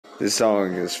This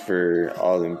song is for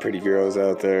all them pretty girls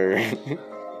out there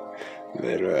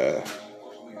that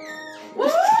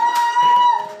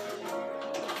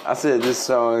I said this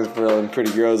song is for all them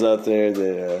pretty girls out there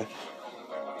that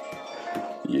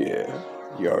yeah,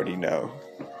 you already know.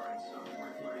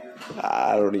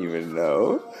 I don't even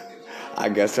know. I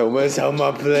got so much on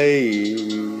my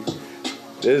plate.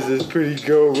 There's this pretty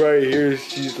girl right here.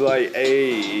 She's like,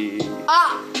 hey.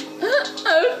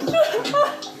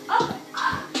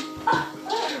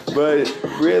 But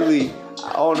really,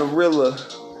 on the realer,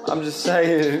 I'm just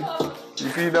saying,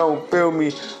 if you don't feel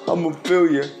me, I'ma feel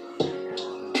you.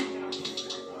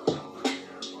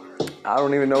 I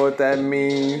don't even know what that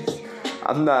means.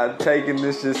 I'm not taking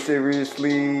this shit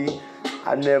seriously.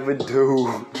 I never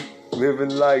do. Living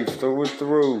life through and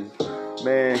through.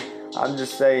 Man, I'm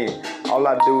just saying, all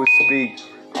I do is speak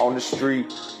on the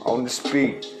street, on the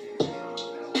speak.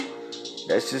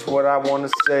 That's just what I want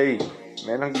to say.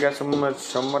 Man, I got so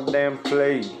much on my damn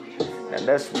plate. And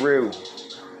that's real.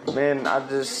 Man, I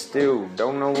just still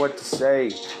don't know what to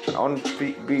say. On the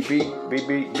beat.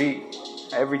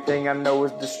 Everything I know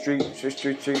is the street.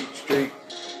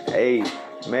 Hey,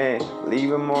 man,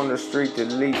 leave him on the street to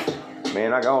leave.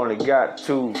 Man, I only got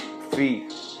 2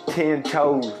 feet, 10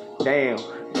 toes. Damn,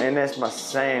 man, that's my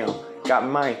sound. Got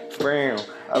my brown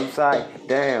upside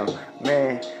down.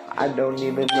 Man, I don't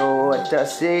even know what to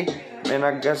say. Man,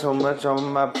 I got so much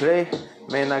on my plate.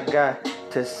 Man, I got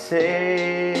to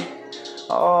say.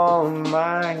 Oh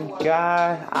my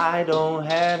God, I don't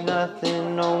have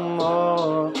nothing no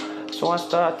more. So I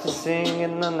start to sing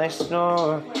and then I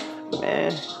snore.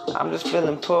 Man, I'm just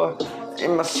feeling poor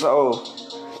in my soul.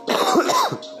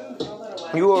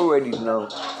 You already know.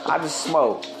 I just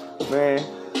smoke, man.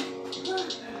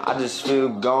 I just feel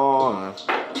gone.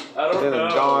 Feeling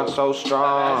gone so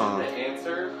strong.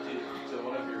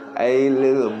 Hey,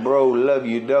 little bro, love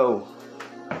you though.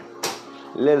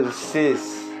 Little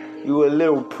sis, you a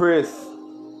little priss.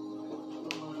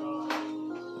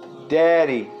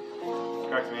 Daddy.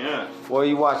 Crack me up. What are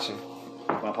you watching?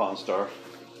 My Pawn Star.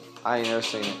 I ain't never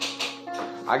seen it.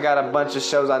 I got a bunch of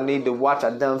shows I need to watch.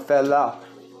 I done fell off.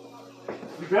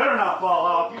 You better not fall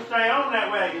off. You stay on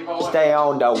that wagon, boy. Stay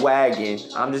on the wagon.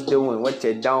 I'm just doing what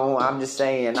you don't. I'm just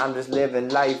saying, I'm just living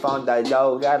life on the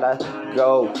low. Gotta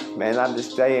go. Man, I'm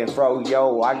just saying, fro,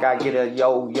 yo. I gotta get a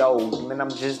yo. Man, I'm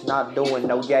just not doing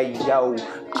no yo.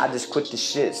 I just quit the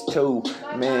shits too.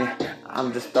 Man,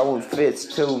 I'm just throwing fits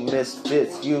too.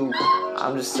 Misfits you.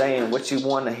 I'm just saying what you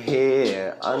wanna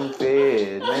hear.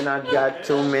 Unfair. Man, I got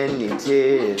too many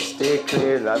tears. Still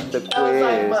clear of the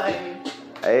quiz.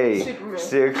 Hey,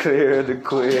 still clear of the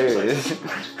quiz.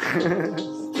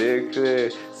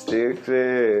 Still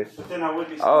clear.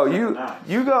 Oh, you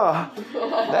go.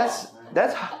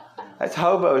 That's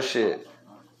hobo shit.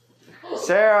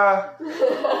 Sarah.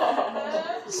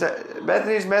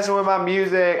 Bethany's messing with my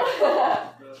music.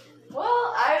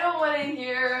 Well, I don't want to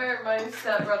hear my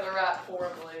stepbrother rap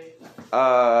horribly.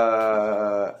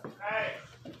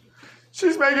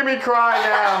 She's making me cry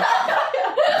now.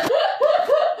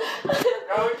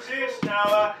 Go exist,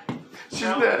 Noah.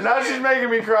 Now she's making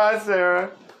me cry,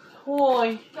 Sarah.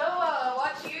 Boy. Go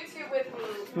watch YouTube with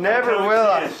me. Never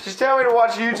will. She's telling me to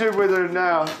watch YouTube with her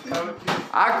now.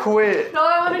 I quit. No,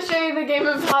 I want to show you the game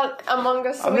of Among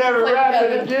Us. I'm never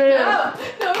rapping again.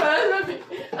 No,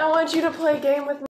 I want you to play a game with me.